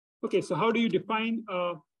Okay, so how do you define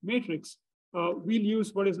a matrix? We'll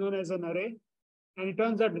use what is known as an array. And it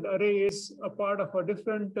turns out that the array is a part of a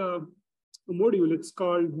different module. It's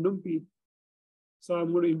called numpy. So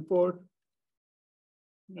I'm going to import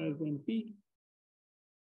as np.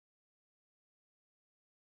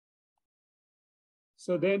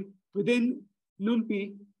 So then within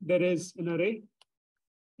numpy, there is an array.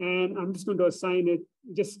 And I'm just going to assign it,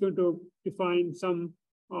 just going to define some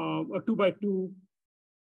a 2 by 2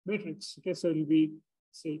 matrix. Okay, so it'll be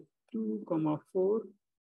say 2, 4,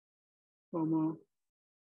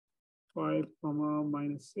 5,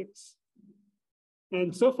 -6.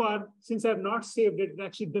 And so far, since I've not saved it, it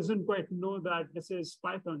actually doesn't quite know that this is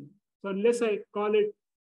Python. So unless I call it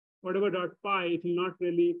whatever.py, it will not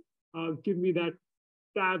really give me that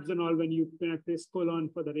tabs and all when you press colon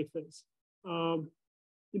for the reference.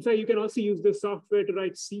 In fact, you can also use the software to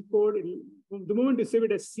write C code. The moment you save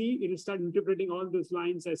it as C, it will start interpreting all those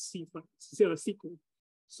lines as C code.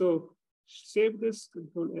 So save this,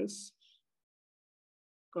 Control S,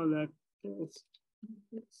 call that S.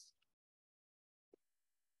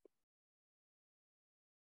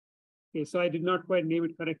 Okay, so I did not quite name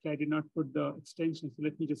it correctly. I did not put the extension. So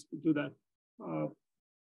let me just do that.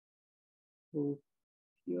 So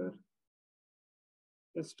here,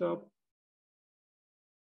 desktop.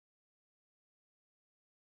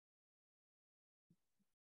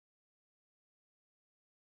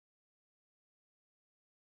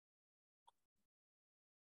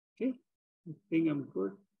 Okay, I think I'm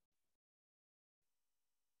good.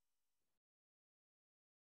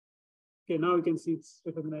 Okay, now you can see it's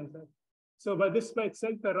recognized that. So by itself,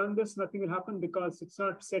 if I run this, nothing will happen because it's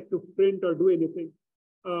not set to print or do anything.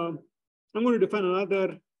 I'm going to define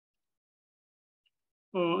another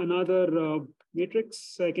matrix.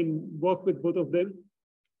 So I can work with both of them.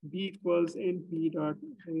 B equals np dot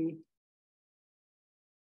a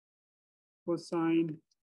cosine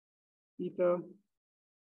theta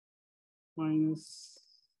minus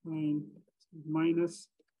sine theta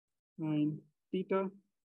sine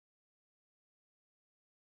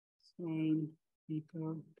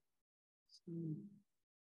theta sine.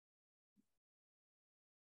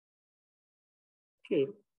 Okay,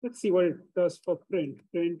 let's see what it does for print.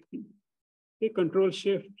 Print P. Okay, Control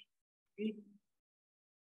Shift P.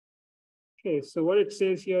 Okay, so what it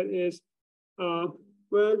says here is,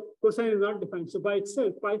 well, cosine is not defined. So by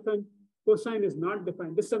itself, Python cosine is not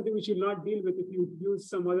defined. This is something which you'll not deal with if you use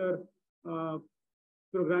some other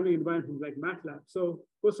programming environment like MATLAB. So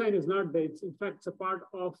cosine is not there. It's, in fact, it's a part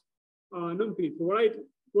of numpy. So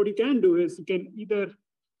what you can do is you can either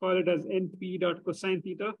call it as np.cosine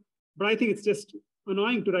theta, but I think it's just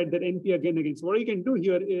annoying to write that np again. So what you can do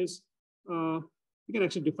here is you can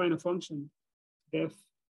actually define a function, def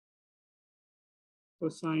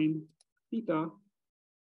cosine theta,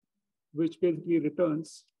 which basically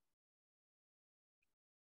returns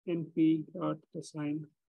np.cosine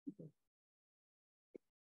theta.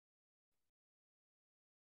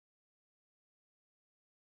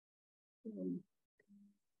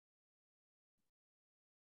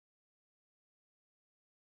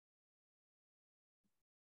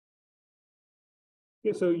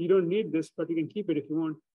 Okay, so you don't need this, but you can keep it if you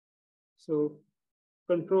want. So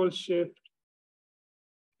Control Shift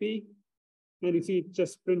P, and you see it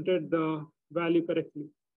just printed the value correctly.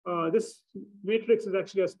 This matrix is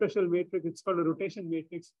actually a special matrix. It's called a rotation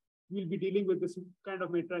matrix. We'll be dealing with this kind of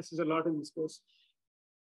matrices a lot in this course.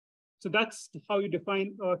 So that's how you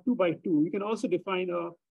define a 2 by 2. You can also define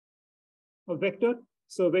a vector.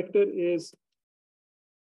 So vector is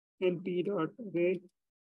np.array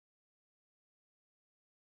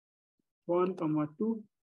 1, 2.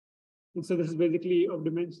 And so this is basically of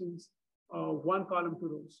dimensions 1 column, 2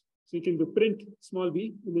 rows. So you can do print small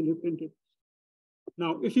b, and then you print it.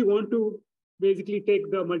 Now, if you want to basically take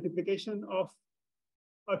the multiplication of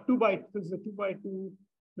a 2 by, this is a 2 by 2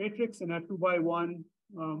 matrix and a 2 by 1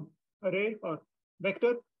 array or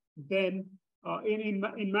vector, then in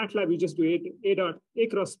MATLAB, you just do a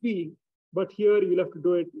cross b, but here you'll have to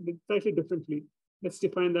do it slightly differently. Let's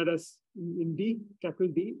define that as in D, capital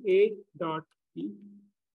D, A dot B.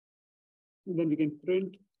 And then we can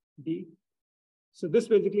print D. So this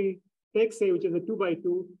basically takes A, which is a 2 by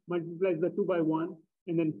 2, multiplies the 2 by 1,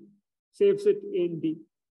 and then saves it in D.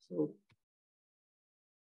 So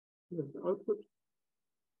here's the output.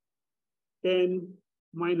 10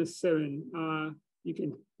 minus 7. You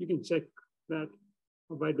can check that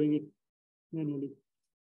by doing it manually.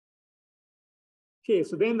 Okay,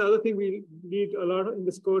 so then the other thing we need a lot in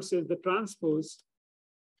this course is the transpose,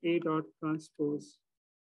 A dot transpose.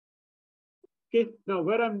 Okay, now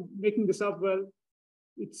where I'm making this up, well,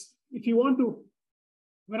 it's if you want to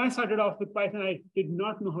when I started off with Python, I did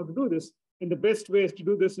not know how to do this. And the best ways to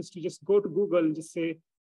do this is to just go to Google and just say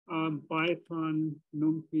Python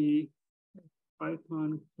numpy,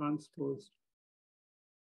 Python transpose.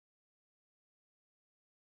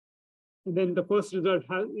 And then the first result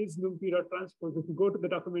is numpy.transpose. If you go to the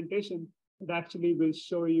documentation, it actually will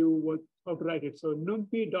show you how to write it. So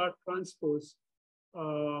numpy.transpose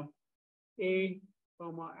a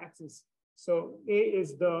comma axis. So a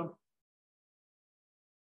is the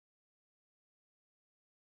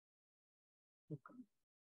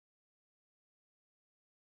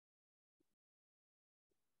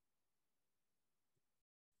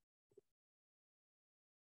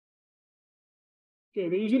okay,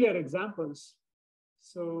 they usually are examples.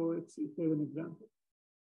 So let's see if there's an example.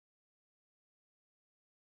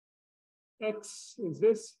 X is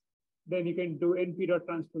this, then you can do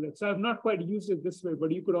np.transpose X. So I've not quite used it this way, but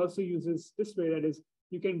you could also use this way. That is,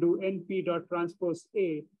 you can do np.transpose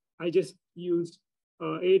A. I just used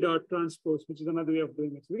a.transpose, which is another way of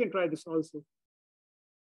doing it. So we can try this also.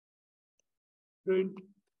 Print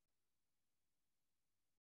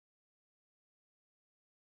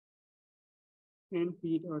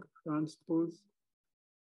np.transpose.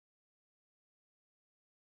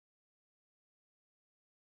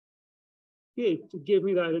 Okay, it gave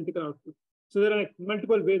me the identical output. So there are like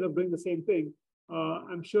multiple ways of doing the same thing.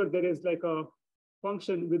 I'm sure there is like a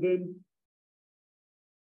function within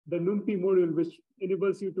the numpy module which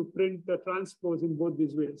enables you to print the transpose in both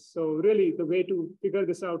these ways. So really the way to figure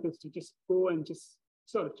this out is to just go and just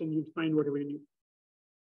search and you'll find whatever you need.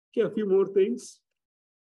 Okay, a few more things.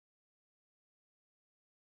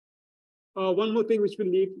 One more thing which we'll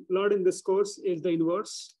need a lot in this course is the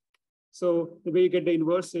inverse. So the way you get the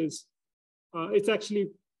inverse is, it's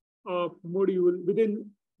actually a module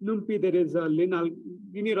within numpy. There is a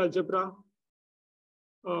linear algebra.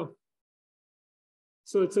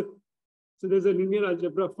 So there's a linear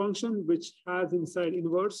algebra function which has inside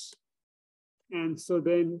inverse. And so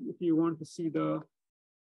then if you want to see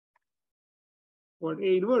what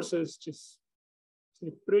A inverse is, just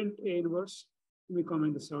say print A inverse. Let me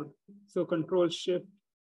comment this out. So Control Shift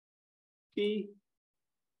P.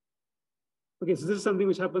 Okay, so this is something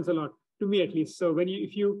which happens a lot, to me at least. So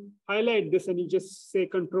if you highlight this and you just say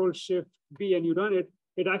Control Shift B and you run it,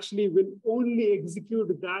 it actually will only execute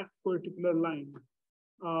that particular line.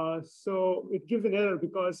 So it gives an error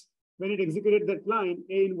because when it executed that line,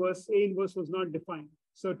 A inverse was not defined.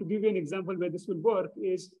 So to give you an example where this will work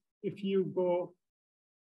is if you go,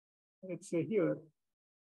 let's say here.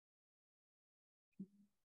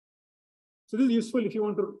 So this is useful if you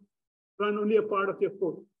want to run only a part of your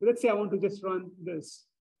code. So let's say I want to just run this.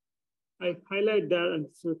 I highlight that and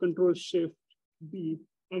so Control Shift B,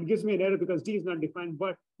 and it gives me an error because D is not defined,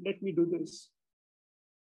 but let me do this.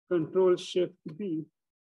 Control Shift B.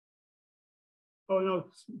 Oh no,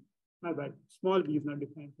 my bad, small b is not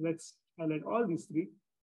defined. Let's highlight all these three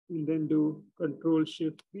and then do Control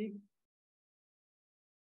Shift B.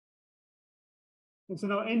 And so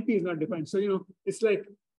now NP is not defined. So, it's like,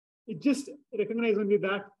 it just recognizes only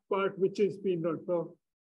that part which is being done. So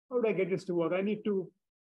how do I get this to work? I need to,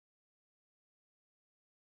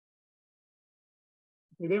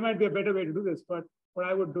 there might be a better way to do this, but what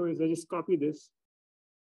I would do is I just copy this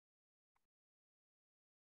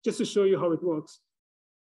just to show you how it works.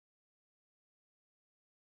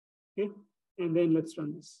 Okay, and then let's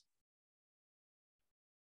run this.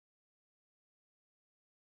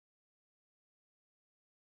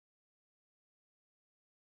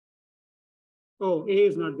 Oh, A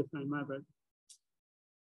is not defined, my bad.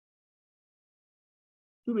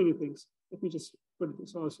 Too many things. Let me just put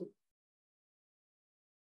this also.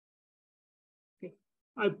 Okay,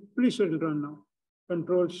 I'm pretty sure it'll run now.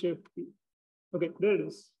 Control Shift P. Okay, there it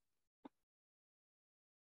is.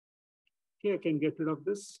 Okay, I can get rid of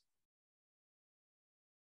this.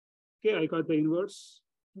 Okay, I got the inverse.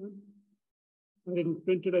 I didn't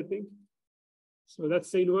print it, I think. So that's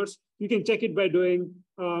the inverse. You can check it by doing,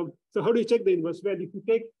 so how do you check the inverse? Well, if you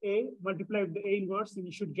take A, multiply with the A inverse, then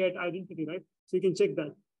you should get identity, right? So you can check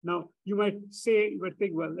that. Now, you might say, you might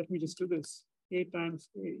think, well, let me just do this. A times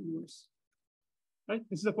A inverse, right?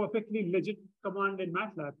 This is a perfectly legit command in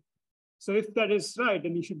MATLAB. So if that is right,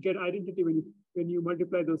 then you should get identity when you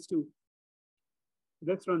multiply those two.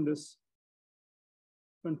 Let's run this.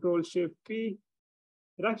 Control Shift P.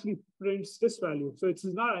 It actually prints this value. So it's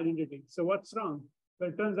not identity. So what's wrong? Well,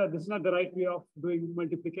 it turns out this is not the right way of doing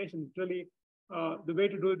multiplication. It's really, the way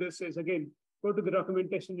to do this is, again, go to the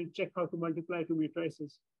documentation and check how to multiply two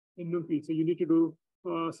matrices in numpy. So you need to do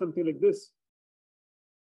something like this.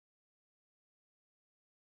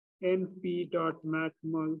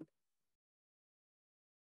 np.matmul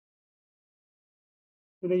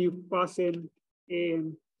and then you pass in A,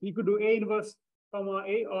 and you could do A inverse comma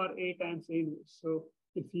A or A times A inverse. So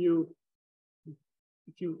if you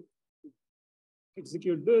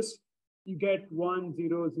execute this, you get 1,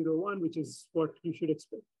 0, 0, 1, which is what you should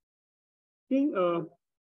expect. Okay,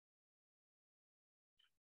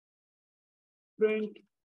 print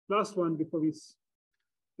last one before we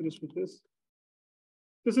finish with this.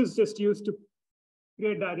 This is just used to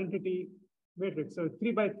create the identity matrix. So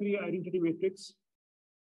 3 by 3 identity matrix.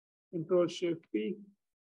 Control Shift P.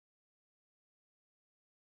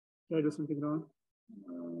 Did I do something wrong?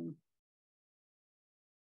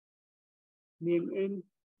 Name in.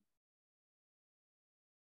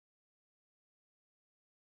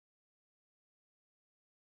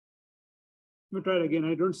 Let me try it again.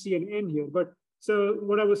 I don't see an N here, but so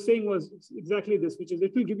what I was saying was exactly this, which is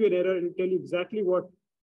it will give you an error. It will tell you exactly what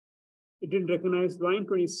it didn't recognize. Line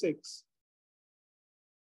 26.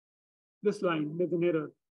 This line, there's an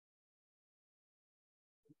error.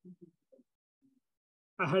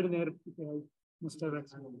 I had an error. Okay, I must have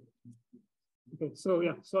accidentally. Okay, so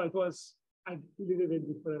yeah, so I deleted it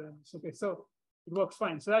before. Okay, so it works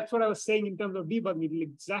fine. So that's what I was saying in terms of debugging. It will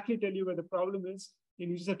exactly tell you where the problem is, and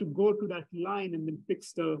you just have to go to that line and then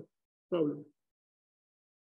fix the problem.